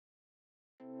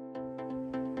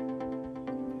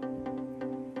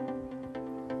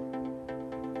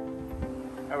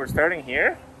Oh, we're starting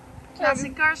here?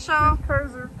 Classic car show. These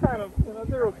cars are kind of,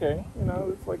 they're okay.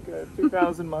 It's like a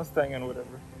 2000 Mustang and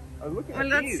whatever. I was looking at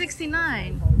that's these.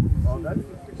 69. Oh, that's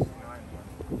the 69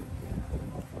 one.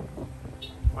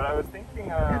 But I was thinking...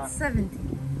 that's 70.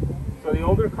 So the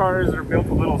older cars are built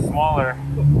a little smaller,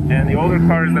 and the older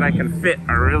cars that I can fit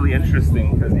are really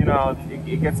interesting because,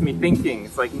 it gets me thinking.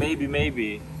 It's like maybe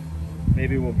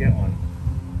we'll get one.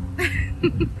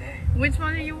 Which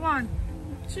one do you want?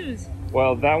 Choose.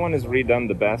 Well, that one is redone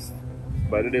the best,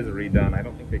 but it is redone. I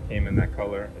don't think they came in that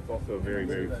color. It's also a very,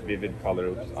 very vivid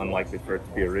color, which is unlikely for it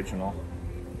to be original.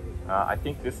 I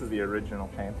think this is the original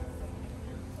paint.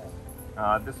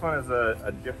 This one is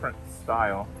a different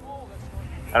style.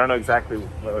 I don't know exactly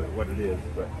what it is,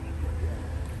 but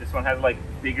this one has like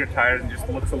bigger tires and just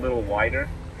looks a little wider.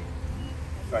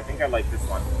 So I think I like this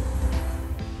one.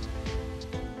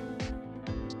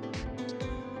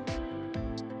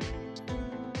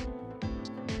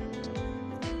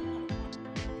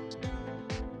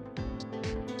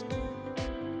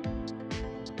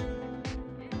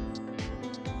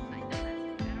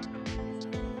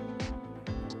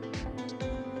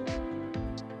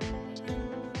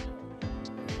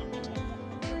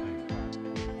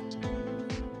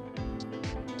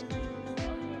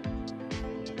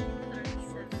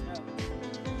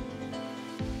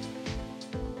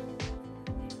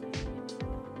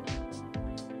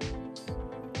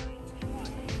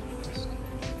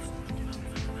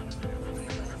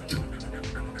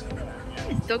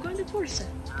 Dog on the Porsche.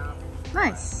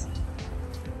 Nice.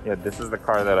 Yeah, this is the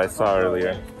car that I saw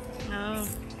earlier. Oh.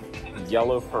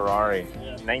 Yellow Ferrari,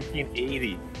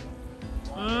 1980.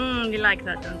 You like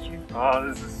that, don't you? Oh,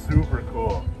 this is super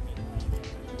cool.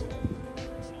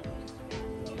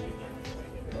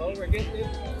 Oh, we're getting it.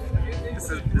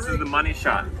 This is the money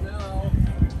shot.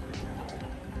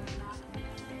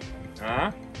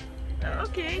 Huh?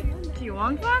 Okay. Do you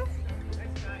want one?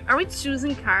 Are we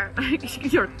choosing car?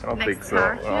 Your I don't next think so.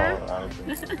 car? Oh, Yeah? I don't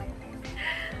think so.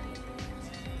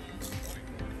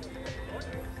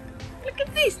 Look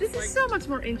at this. This is so much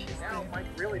more interesting. No,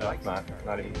 it's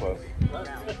not even close.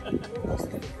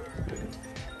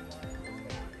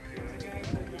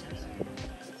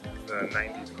 The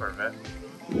 90s Corvette.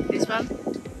 This one?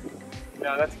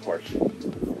 No, that's Porsche.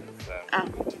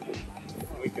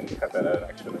 We can cut that out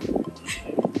actually.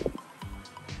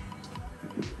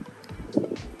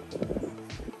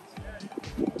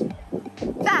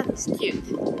 That's cute.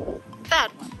 That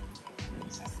one.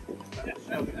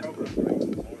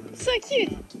 So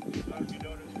cute. Yeah,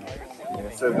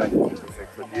 it says 1956,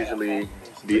 but usually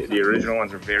the original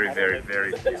ones are very, very,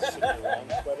 very few.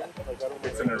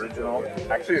 It's an original.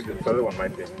 Actually, this other one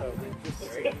might be. This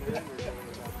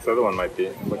other one might be.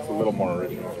 It looks a little more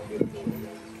original.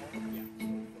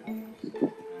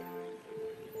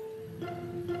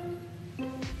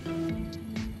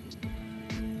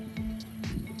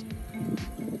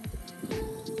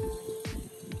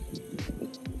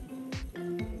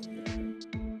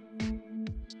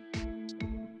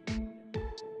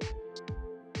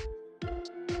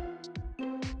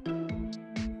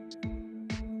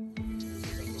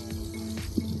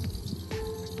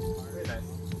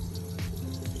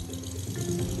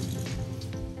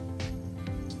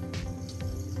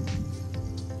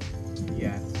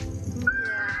 Yes.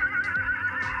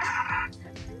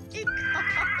 It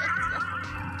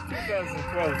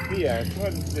 2012 Fiat.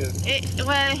 What is this?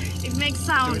 well, it makes Do we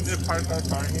sounds. just park our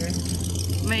car here?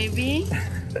 Maybe. This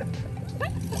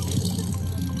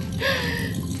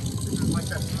is like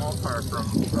that small car from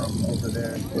over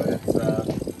there, but it's a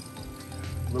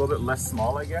little bit less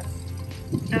small, I guess.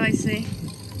 Oh, I see.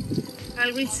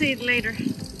 Well, we'll see it later.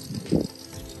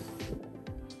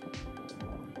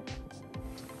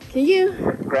 Can you?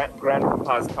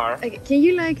 Grandpa's car. Can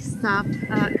you like stop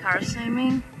car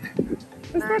shaming?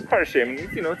 It's not car shaming.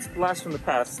 It's blast from the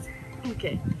past.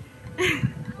 Okay.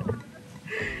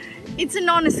 It's an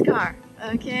honest car,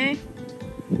 okay?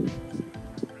 And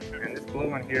this blue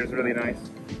one here is really nice.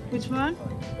 Which one?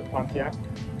 The Pontiac.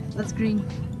 That's green.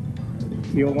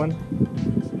 Teal one.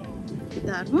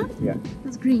 That one? Yeah.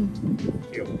 That's green.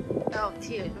 Teal. Oh,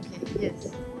 teal. Okay,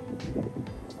 yes.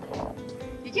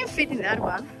 You can fit in that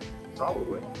one.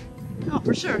 Probably. Oh,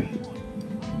 for sure.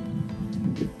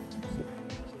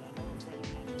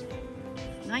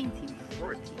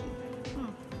 1914.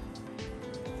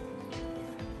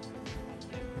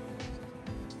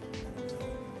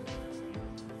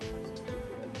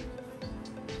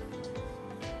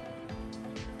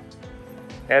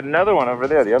 I had another one over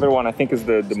there. The other one I think is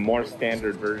the more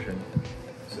standard version.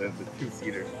 The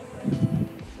two-seater.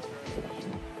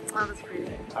 Oh, that's pretty.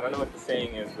 I don't know what the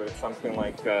saying is, but it's something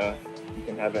like You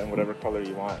can have it in whatever color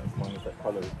you want, as long as that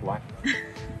color is black.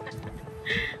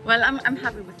 Well, I'm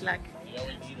happy with black.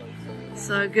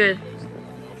 So good.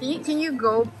 Can you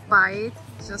go buy it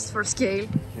just for scale?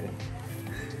 Okay.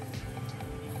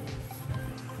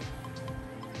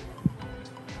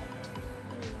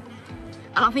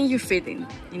 I don't think you fit in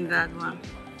that one.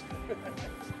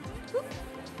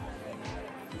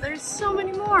 There's so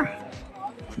many more.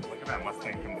 Look at that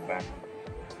Mustang from the back.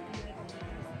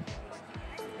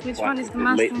 Which Black, one is the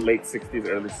Mustang? Late 60s,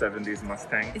 early 70s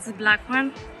Mustang. It's the black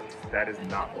one. That is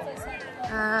not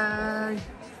black.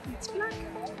 It's black.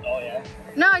 Oh yeah.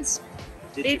 No, it's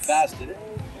Did you fast, did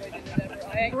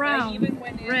it? brown,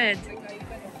 red.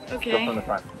 Go Okay. from the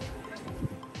front.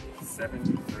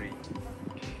 73.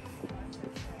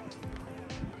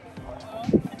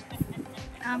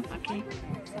 Okay.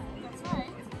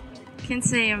 Can't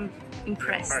say I'm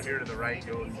impressed. Right here to the right,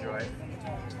 you'll enjoy it.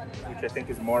 Which I think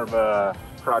is more of a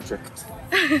project.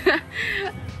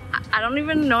 I don't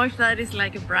even know if that is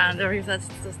like a brand or if that's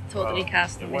just totally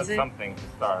custom. It was Is it? something to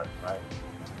start, right?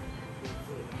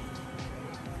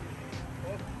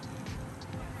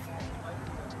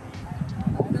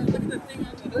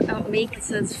 Oh, make it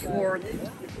says Ford.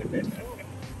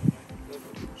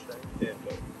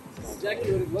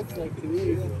 Exactly what it looks like to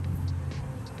me.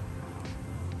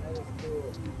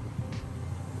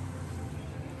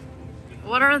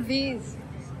 What are these?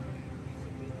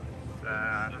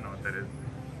 I don't know what that is.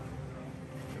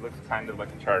 It looks kind of like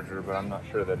a Charger, but I'm not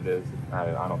sure that it is.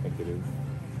 I don't think it is.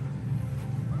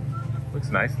 Looks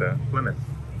nice though. Plymouth.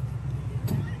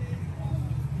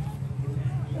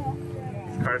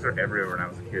 These cars are everywhere when I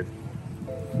was a kid.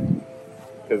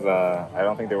 Because I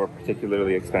don't think they were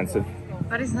particularly expensive.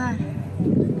 What is that?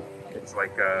 It's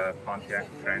like a Pontiac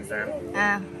Trans Am.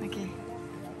 Ah, okay.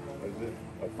 What is it?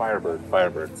 A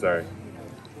Firebird, sorry.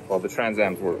 Well, the Trans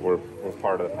Ams were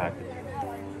part of the package.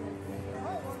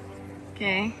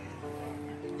 Okay.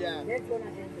 Yeah.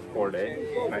 4 days.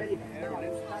 Nice.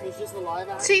 It's just a live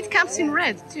action. See, it comes in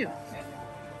red too.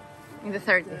 In the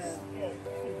 30s.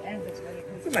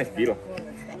 It's a nice Beetle.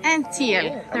 And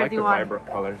TL, I like the 31. vibrant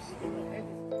colors.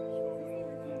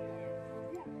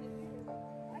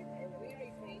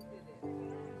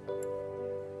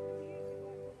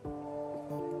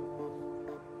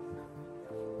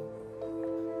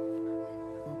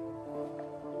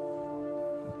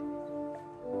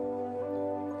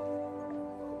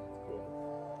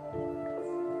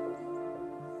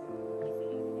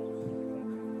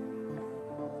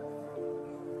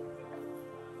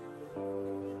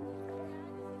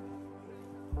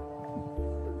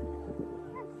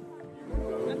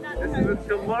 This is a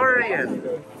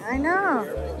DeLorean. I know.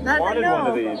 That I Wanted know. one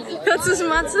of these. That's as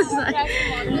much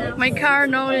as my car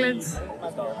knowledge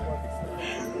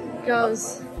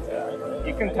goes.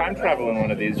 You can time travel in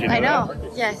one of these, you know I know.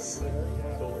 that? Yes.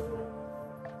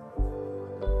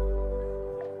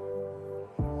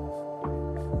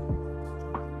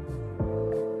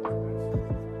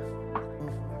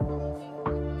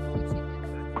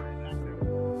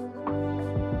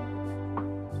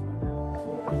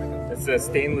 It's a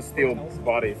stainless steel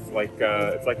body. It's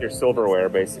like your silverware,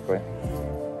 basically.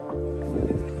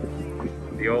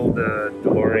 The old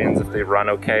DeLoreans, if they run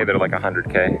okay, they're like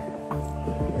 100K.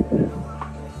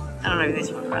 I don't know if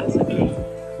this one runs okay.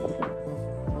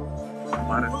 A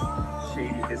lot of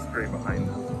shady history behind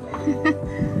them.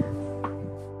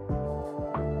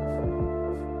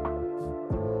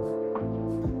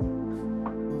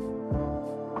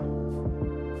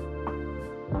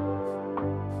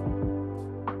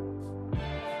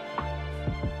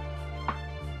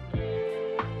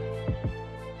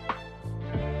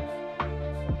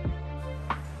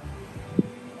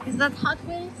 Is that Hot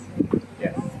Wheels?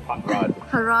 Yes, Hot Rod.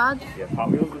 Hot Rod? Yes,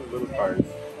 Hot Wheels are little cars.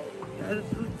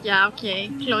 Yeah, okay.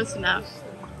 Close enough.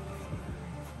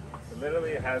 It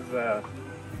literally has a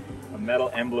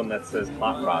metal emblem that says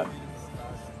Hot Rod.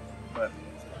 But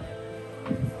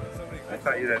I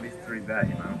thought you'd at least read that,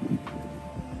 you know?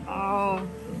 Oh,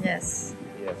 yes.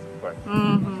 Yes, of course.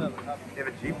 Mm-hmm. They have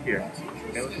a Jeep here.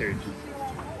 Military Jeep.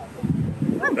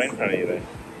 Right in front of you there.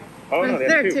 Oh no, they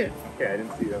There have two. too. Okay, I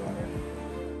didn't see that one yet.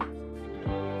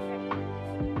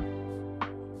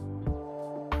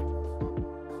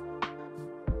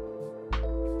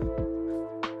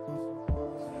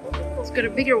 It's got a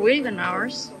bigger wheel than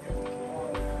ours.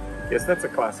 Yes, that's a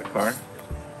classic car.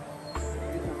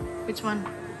 Which one?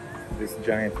 This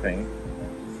giant thing.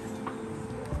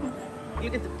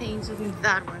 Look at the paint on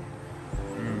that one.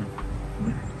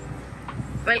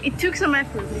 Well, it took some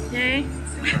effort, okay?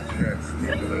 Sure, it's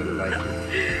maybe a little like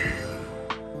it.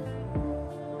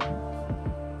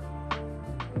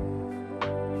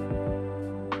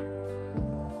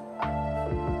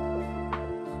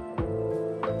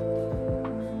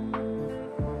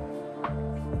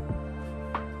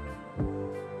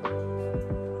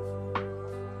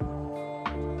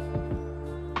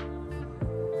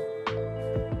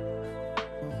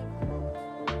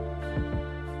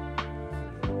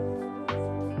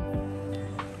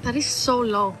 That is so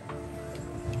low.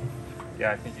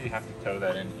 Yeah, I think you have to tow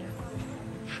that in here.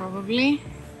 Probably.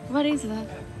 What is that?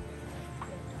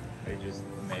 They just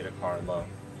made a car low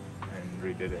and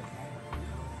redid it.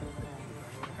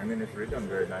 I mean, it's redone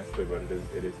very nicely, but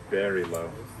it is very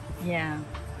low. Yeah.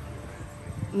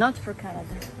 Not for Canada.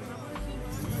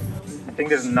 I think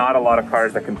there's not a lot of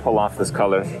cars that can pull off this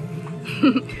color.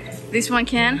 This one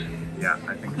can? Yeah,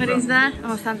 I think What so. is that?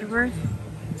 Oh, Thunderbird.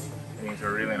 I think it's a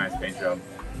really nice paint job.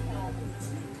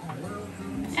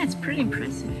 Yeah, it's pretty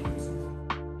impressive.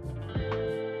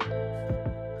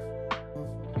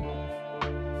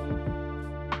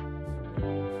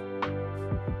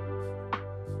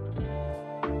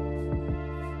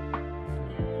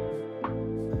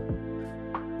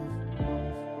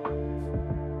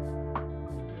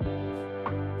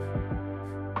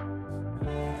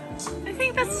 I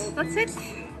think that's it.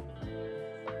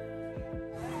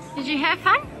 Did you have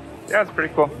fun? Yeah, it's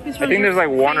pretty cool. Which I one's think there's like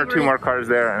your one or two favorite? more cars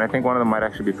there, and I think one of them might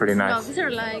actually be pretty No, nice. these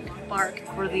are like parked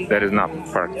for the... That is not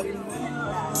parked.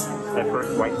 That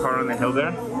first white car on the hill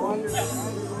there?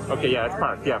 Okay, yeah, it's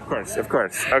parked. Yeah, of course, of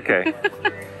course. Okay.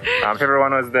 Favorite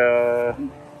one was the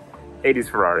 80s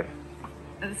Ferrari.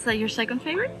 Is that your second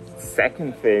favorite?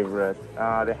 Second favorite,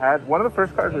 they had one of the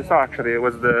first cars we saw actually. It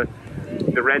was the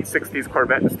red 60s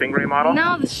Corvette, the Stingray model.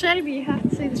 No, the Shelby. You have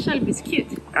to say the Shelby is cute.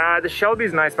 The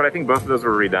Shelby's nice, but I think both of those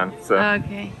were redone. So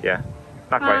Okay. yeah,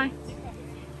 not Bye. quite.